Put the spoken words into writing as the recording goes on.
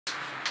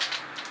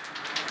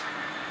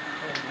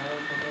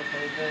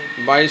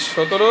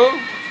22-17,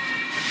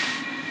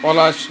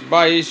 পলাশ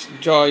 22,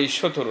 জয়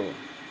 17।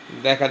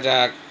 দেখা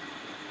যাক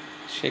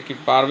সে কি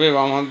পারবে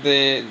বামহাতে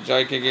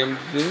জয়কে গেম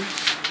দিতে।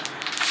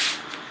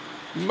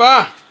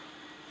 বাহ,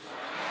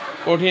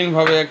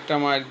 কঠিনভাবে একটা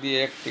মার দিয়ে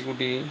একটি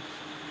গুটি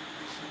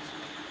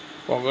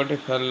পকেটে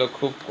ফেললো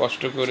খুব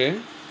কষ্ট করে।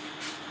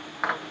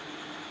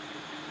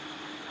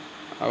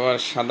 আবার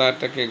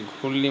সাদাটাকে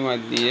ঘুরলি মার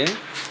দিয়ে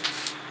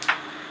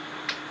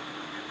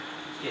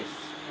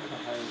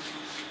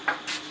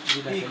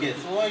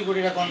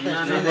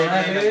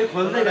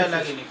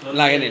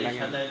লাগেনি,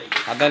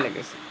 সাদায়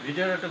লেগেছে।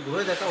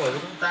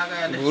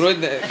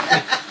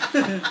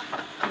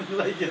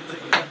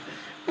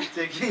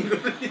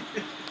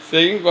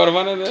 চেকিং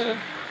করবা না?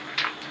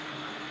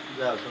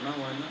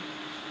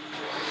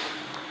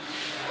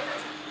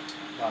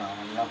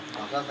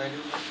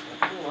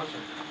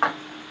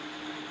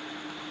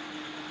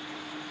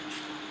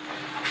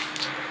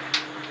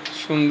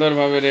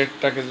 সুন্দরভাবে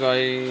রেডটাকে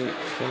জয়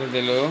করে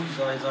দিল।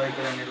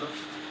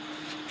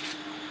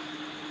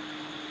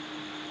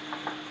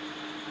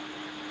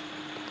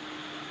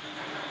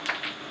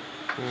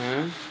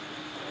 হ্যাঁ,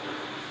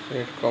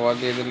 রেড কভার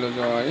দিয়ে দিল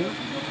জয়।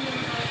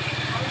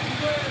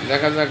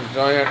 দেখা যাক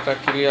জয় একটা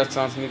ক্লিয়ার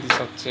চান্স নিতে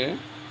চাচ্ছে।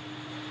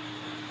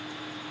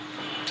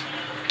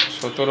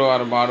 17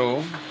 আর 12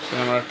 সে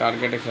আমরা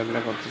টার্গেটে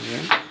খেলা করতেছে।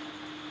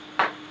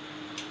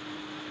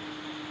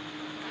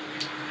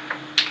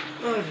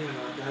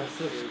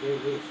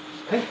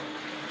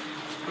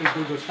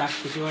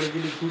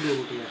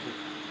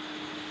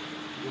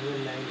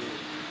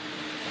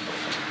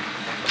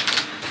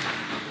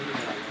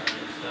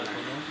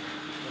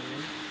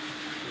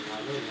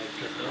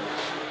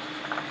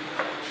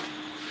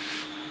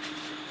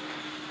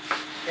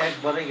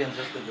 একবারে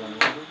ক্যান্সেল করে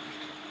দেবো,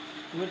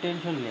 তুমি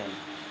টেনশন নিও না,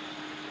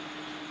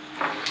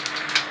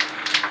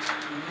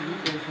 তুমি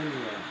টেনশন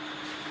নিও না।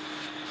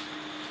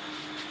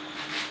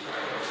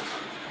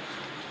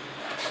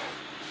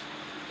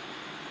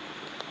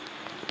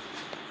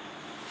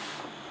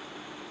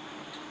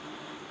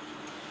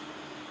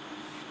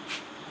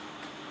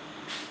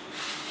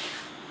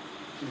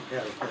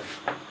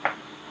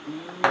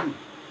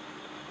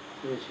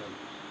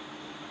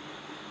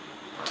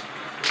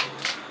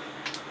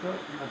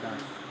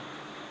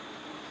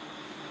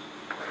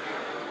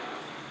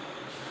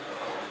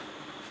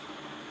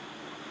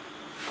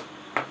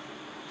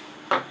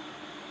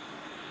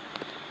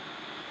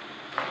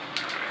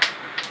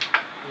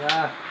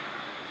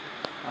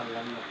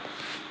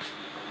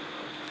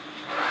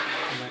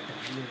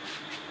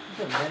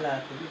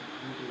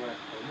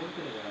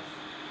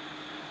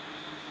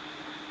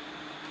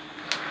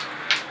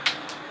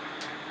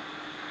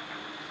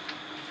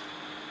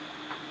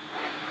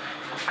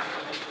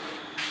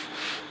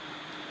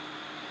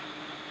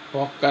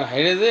 পক্কার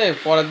হাইরে যে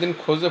পরের দিন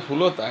খোঁজে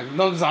ফুলো তো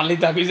একদম জালি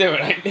তাপি যে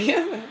বেড়াই, ঠিক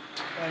আছে।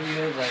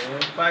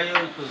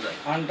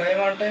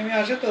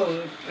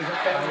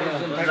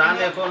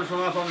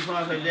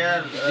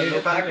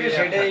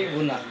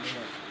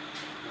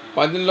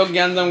 কয়েকদিন লোক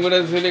জ্ঞান জাম করে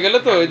চলে গেলে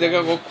তো ওই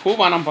জায়গায় ও খুব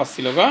আরাম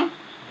পাচ্ছিল গা।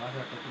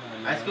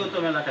 আজকেও তো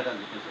মেলা টাকা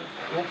দিতেছে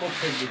ও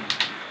প্রত্যেক দিন।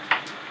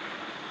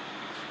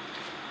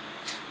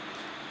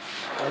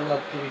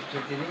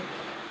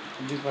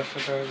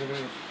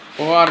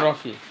 ও আর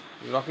রকি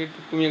একটু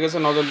কমিয়ে গেছে,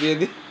 নজর দিয়ে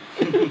দি।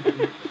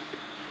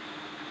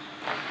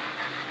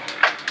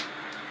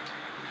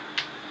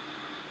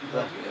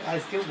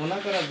 আজকে ভুনা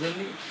করার জন্য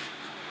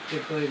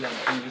চেক করিলাম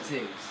বিছে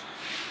গেছে।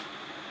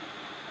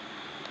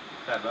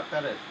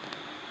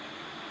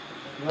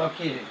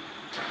 রকি রে,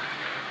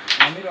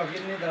 আমি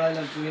রকির নিয়ে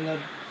দাঁড়াইলাম, তুই না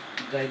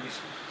যাই দিস,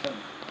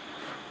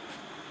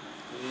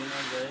 তুই না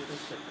যাই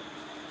দিস,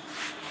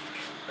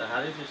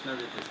 হারিস না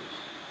যেতেছিস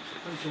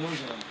সুমন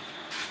সুমন।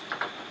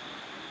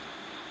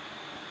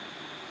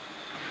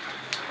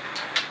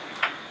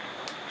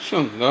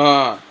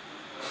 সুন্দর,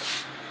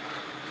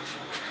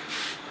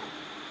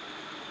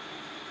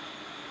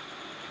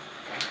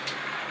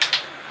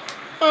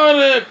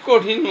 আরে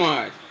কঠিন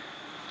মাছ,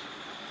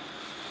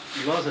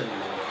 লস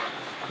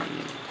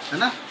হয়ে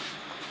না,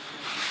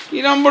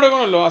 কিরম বড়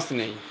কোনো লস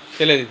নেই,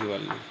 ফেলে দিতে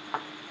পারলি।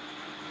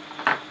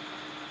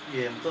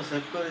 গেম তো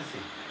সেভ করেছি,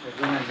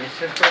 এজন্য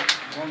মেসেজ তো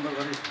বন্ধ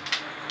করেছি।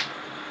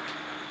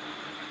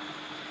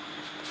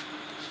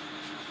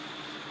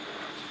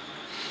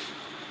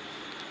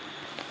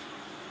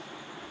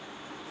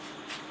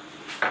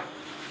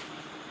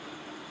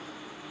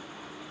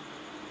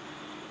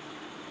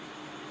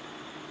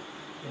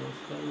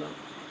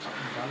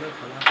 ভালো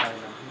খেলা পাই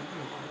না,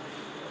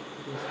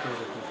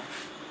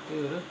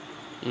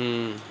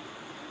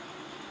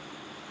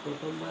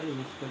 প্রথমবারই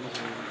মিস করে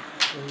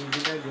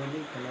দুটা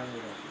গেমই খেলা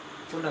হয়ে গেছে।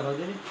 কোনটা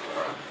ভাবছি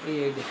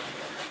এই দেখ,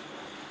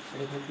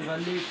 এটা খেলতে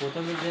পারলি।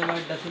 প্রথমে যে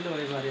মারটা ছিল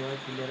ওই বারে আমার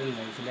প্লেয়ারের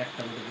লাইন ছিল,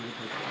 একটা মতো দিয়ে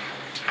খেলতে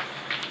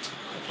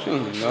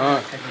সুন্দর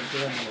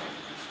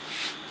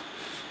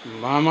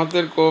বাম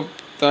হাতের কোপ,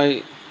 তাই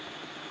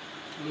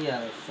নিয়ে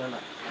আসছে না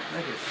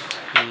নাকি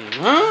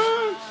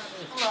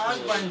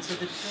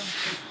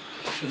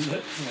সুন্দর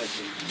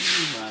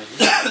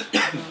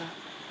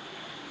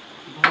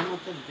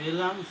তো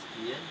ব্যালেন্স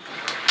দিয়ে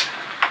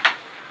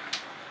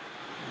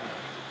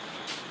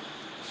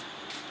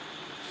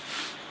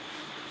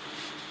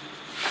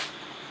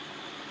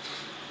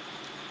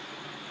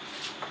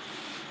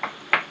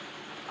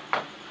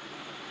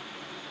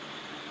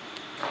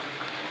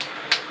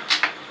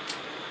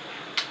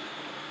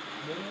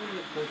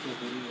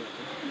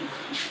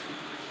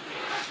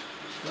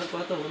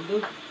কত বন্ধু?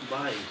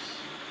 22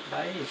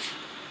 22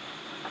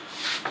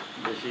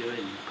 বেশি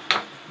হয়নি।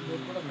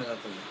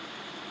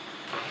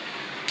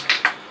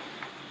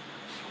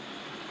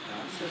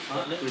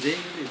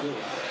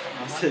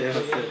 আছে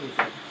আছে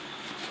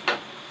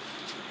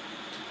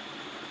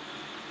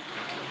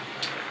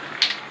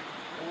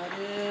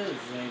আরে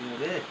যাইনো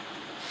রে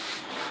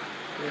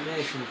চলে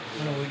এসে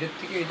ওইটার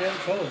থেকে এটা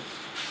সহজ।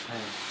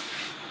 হ্যাঁ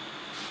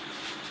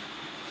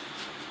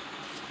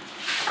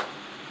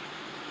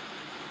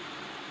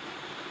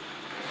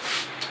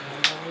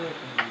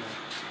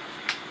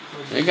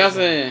ঠিক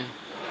আছে,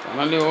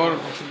 তাহলে ওর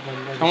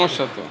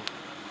সমস্যা তো।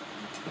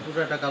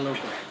 পুরোটা কালো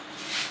কর,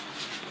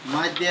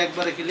 মাছ দিয়ে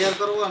একবারে ক্লিয়ার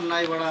করবো আর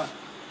নাই বড়া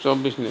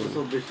 24 নেই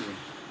 24 নেই,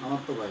 আমার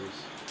তো 22।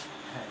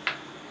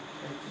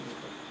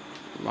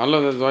 ভালো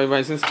জয়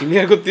বাইসেন্স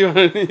ক্লিয়ার করতে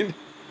পারেনি,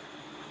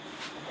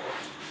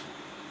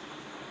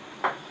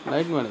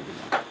 লাইট মারে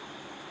দিলাম।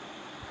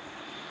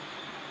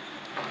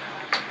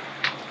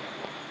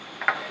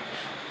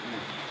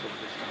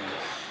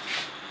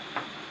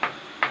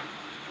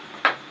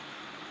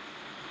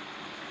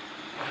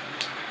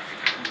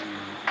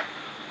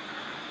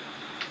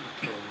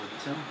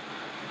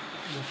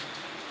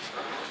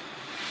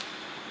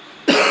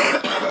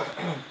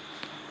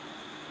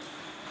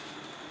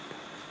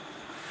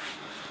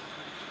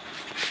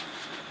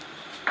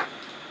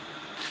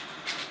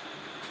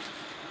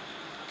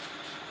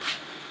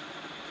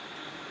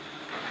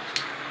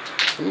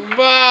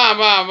 বাহ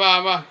বাহ বাহ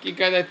বাহ, কি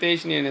কায়দায়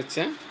 23 নিয়ে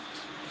নিচ্ছে।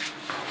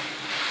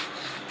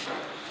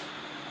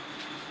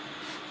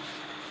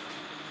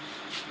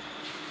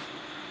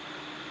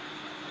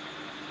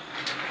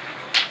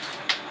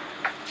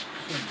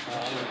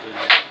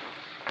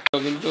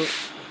 কিন্তু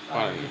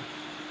পারেনি।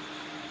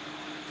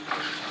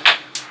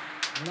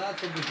 না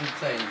তো কিছু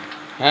চাইনি,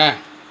 হ্যাঁ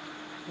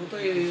ও তো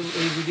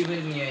এই ভিডিও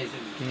নিয়ে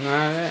আইছিল। না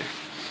রে,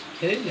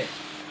 খেলিলে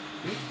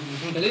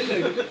খেলিলে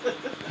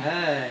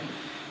হ্যাঁ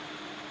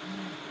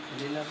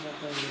নিলাম না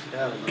তো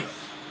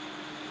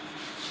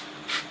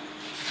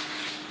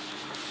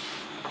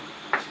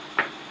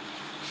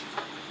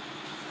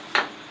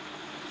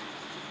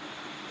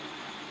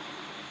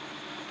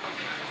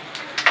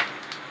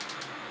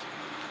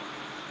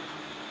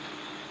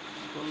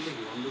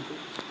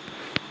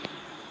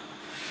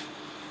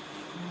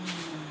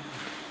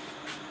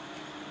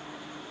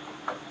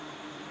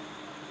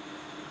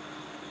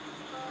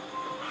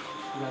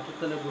না তো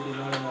তাহলে বুড়ি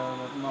নড়ে না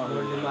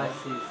নড়ে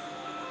মারছিস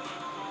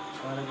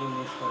আরে কোন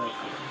মিস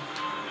করাচ্ছি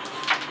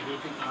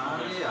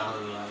আরে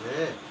আল্লাহ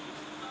রে,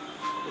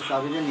 এই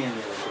চাবিটা নিয়ে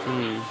নেবে।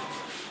 হুম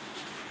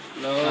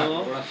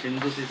ওরা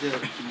সিন্ধু সিসে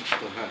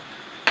তো। হ্যাঁ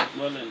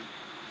বলেন।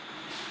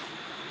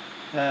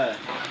 হ্যাঁ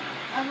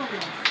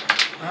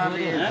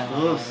আরে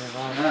দোস,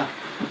 হ্যাঁ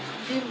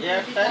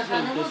একটাই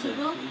চলতেছে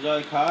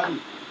জয় খান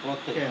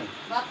পথে কেন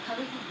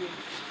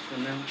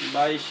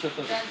 2200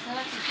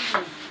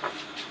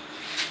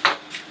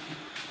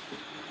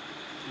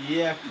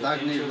 ইয়ে একটা দাগ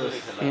নেই 300 করে দোষ।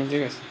 খেলা।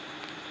 ঠিক আছে।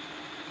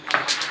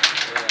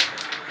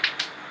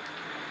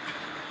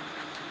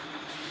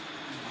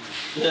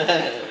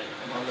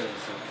 ভালো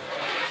হয়েছে।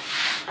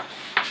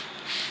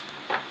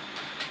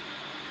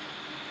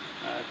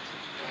 আচ্ছা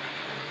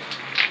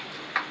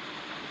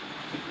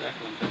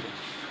দেখলাম তাহলে।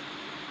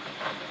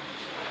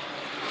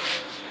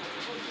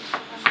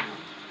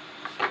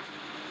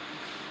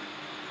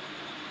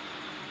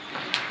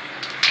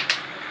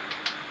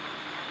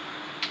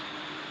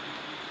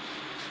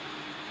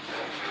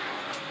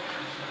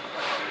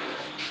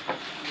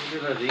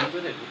 এটা রিং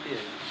করে ঘুটিয়ে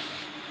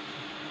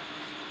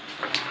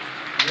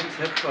রিং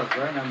সেট করা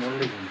যায় না,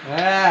 মরলে কিন্তু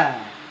হ্যাঁ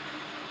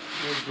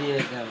এই দিয়ে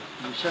দাও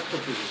বিষাক্ত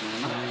কিছু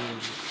না।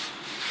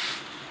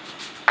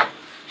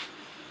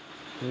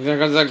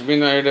 দেখা যাক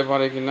বিনয় এটা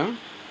পারে কিনা।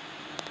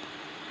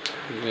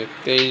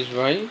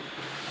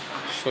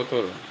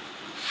 23/17।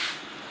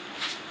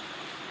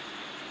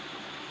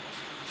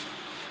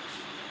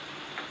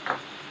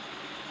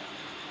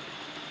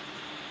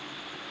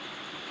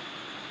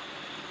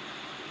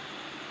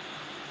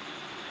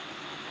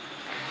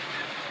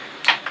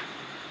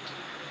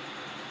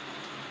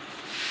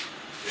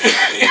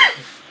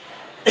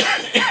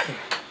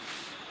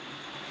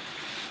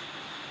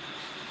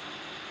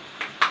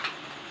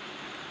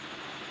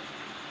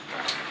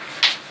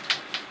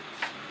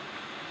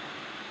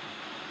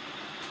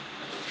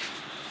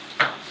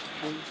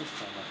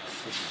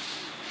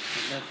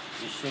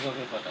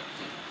 বিশ্বকাপে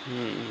পাঠাচ্ছে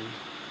হুম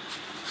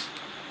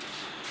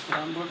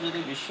ক্যারাম বোর্ড যদি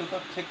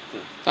বিশ্বকাপ থাকতো।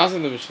 আছে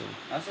তো বিষয়,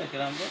 আছে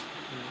ক্যারাম বোর্ড?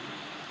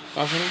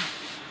 আছে না?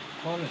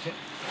 কোন আছে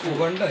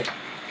উগান্ডায়?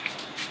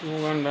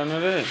 উগান্ডা না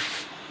রে,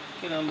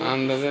 কিরম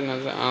আন্দাজে না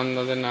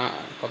আন্দাজে না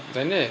কত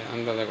জানি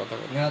আন্দাজে কথা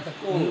বলি না তা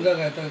কোন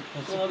জায়গায় তা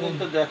কোনোদিন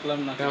তো দেখলাম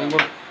না ক্যারাম কিরম।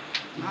 বোর্ড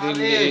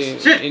আরে,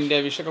 shit! ইন্ডিয়া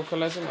বিশ্বকাপ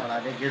খেলা আছে না আর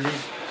আগে গেলি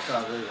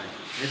কাজে যাই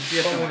এসপি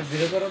একটা কমেডি মাছ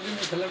ধীরে করার জন্য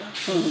খেলাটা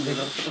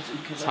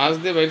সাজ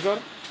দিয়ে বের কর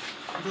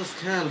দোস্ত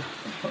খেল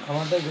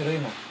আমাদের বেরোই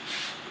না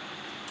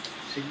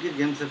শিগগির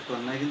গেম সেট কর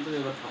না কিন্তু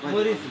এবার ঠাপাই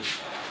মরেছি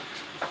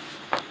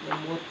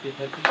মরতে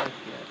থাকি আর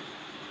কি আর।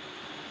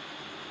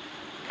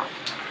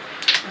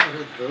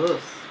 আরে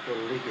দোস্ত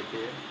করলি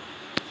কেটে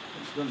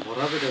একদম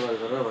ভরা পেটে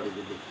বাড়ি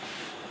দিদি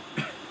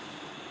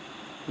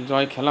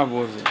জয় খেলা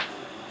বোঝে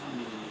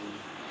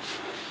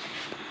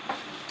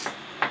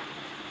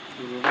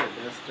পুরো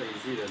ব্যাসটা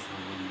ইজি ব্যাস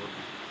আমার বন্ধু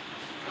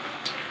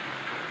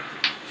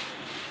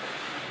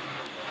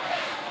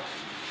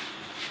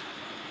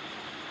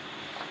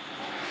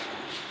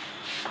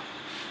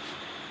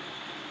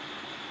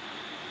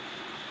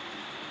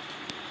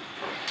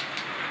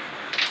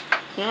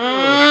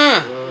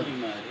কি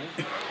মারে?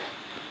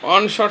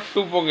 অন শট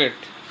টু পকেট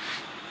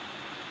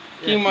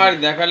কি মার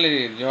দেখালি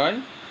রে জয়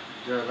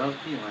জয়লাল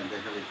কি হয়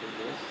দেখালি তো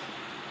দোস্ত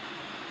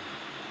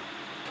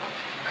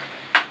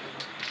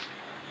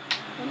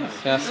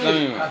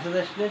শেষলামি কাছে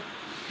যাস নে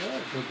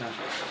কোথা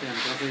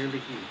ক্যাম্পাসে গেলে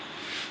কি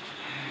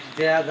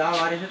দেয়া যা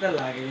মারিছে তা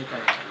লাগে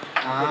তাই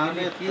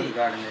আরে কি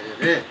গাড় মেরে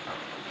রে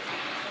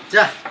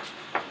যা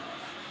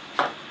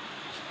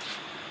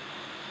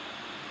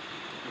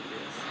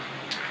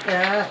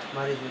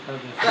মারিছে তাও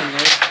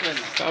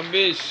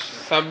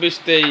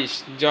 26-23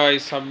 জয়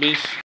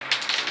 26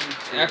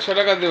 100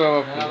 টাকা দে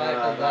বাবা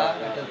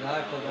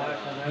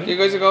কি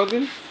কইছে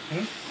কতদিন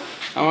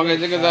আমাকে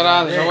এদিকে যারা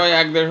সবাই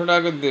 150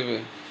 টাকা করে দেবে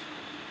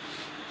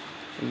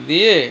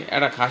দিয়ে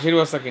একটা খাসির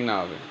বস্তা কিনা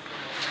হবে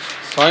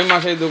 6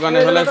 মাস এই দোকানে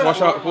ফেলে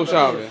পোষা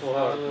হবে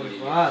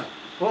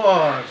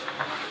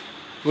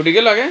গুটি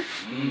গেল আগে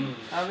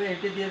আমি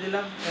এটি দিয়ে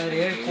দিলাম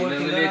রেড কোড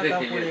দিলাম তা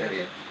পড়ে গেল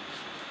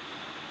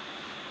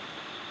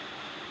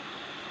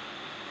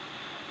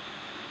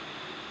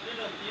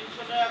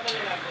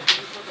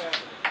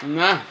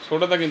না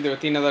ছোটটা কিনতে হবে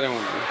 3000 এর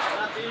মধ্যে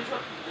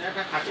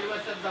একটা খাসির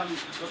বাচ্চার দাম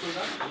কত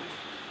দাম?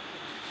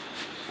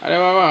 আরে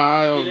বাবা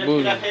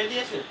বুঝ কিরা খেয়ে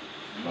দিয়েছে?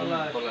 বলা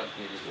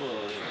ও,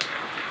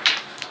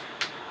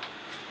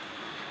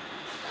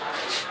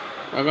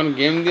 এখন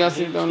গেম দিয়ে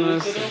আসি তো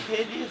কিরেও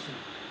খেয়ে দিয়েছে?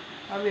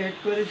 আমি হেড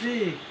করেছি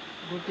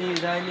গুটি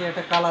যায়নি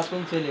একটা কালা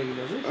তুন চলে গেল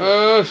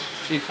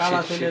কালা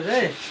চলে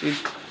যায়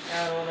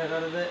আর মনে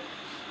করে যে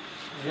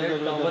রেড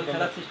ডবল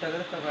খেলার চেষ্টা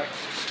করে তো বাট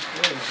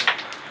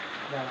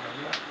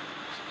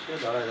সে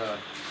দাঁড়ায়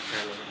দাঁড়ায়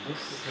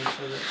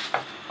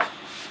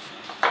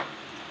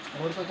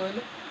ওর কত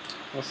হইলো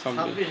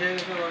 26 হয়ে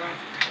গেছে বাবা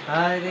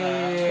আরে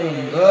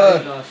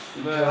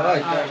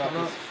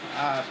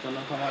আর কোনো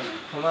ক্ষমা নেই।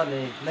 ক্ষমা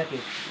নেই নাকি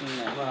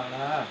না,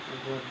 বাড়া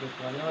উপর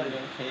দোকানে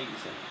কিরেও খেয়ে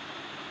গেছে।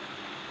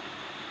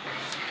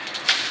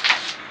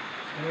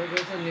 ওই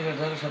কইছে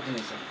নিরাধারের সাথে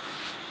নিছে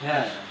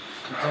হ্যাঁ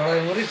জড়াই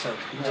মরিস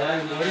হ্যাঁ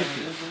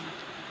মরেছি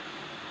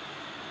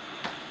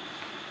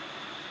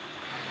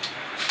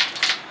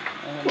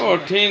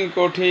কঠিন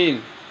কঠিন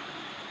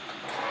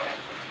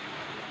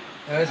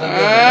এই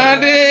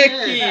আরে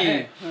কি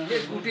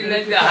গুটি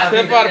লাইতে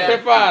পেপার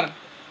পেপার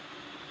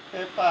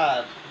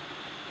পেপার।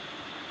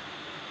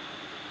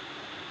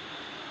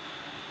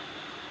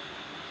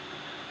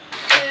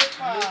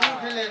 লুডু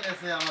খেলে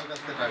এনেছে আমার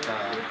কাছে টাকা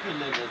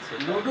খেলে গেছে।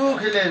 লুডু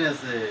খেলে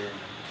এনেছে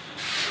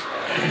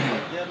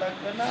দেয়া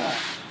লাগবে না?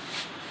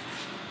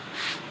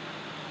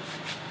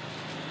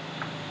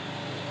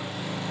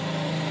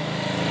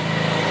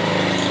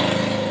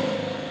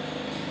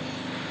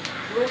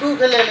 লুডু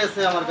খেলে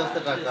এনেছে আমার কাছে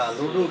টাকা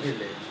লুডু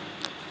খেলে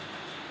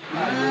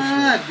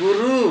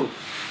গুরু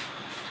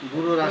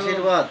গুরুর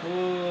আশীর্বাদ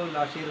ফুল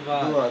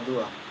আশীর্বাদ দোয়া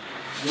দোয়া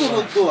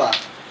গুরুর দোয়া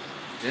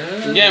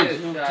গেম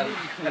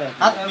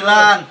হাত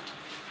মিলান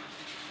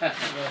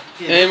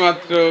এই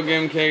মাত্র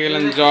গেম খেয়ে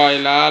গেলেন জয়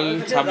লাল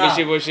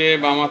 26 বসে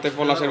বামাতে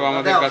পলাশের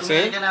বামাদের কাছে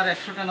এখানে আর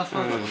 100 টাকা নষ্ট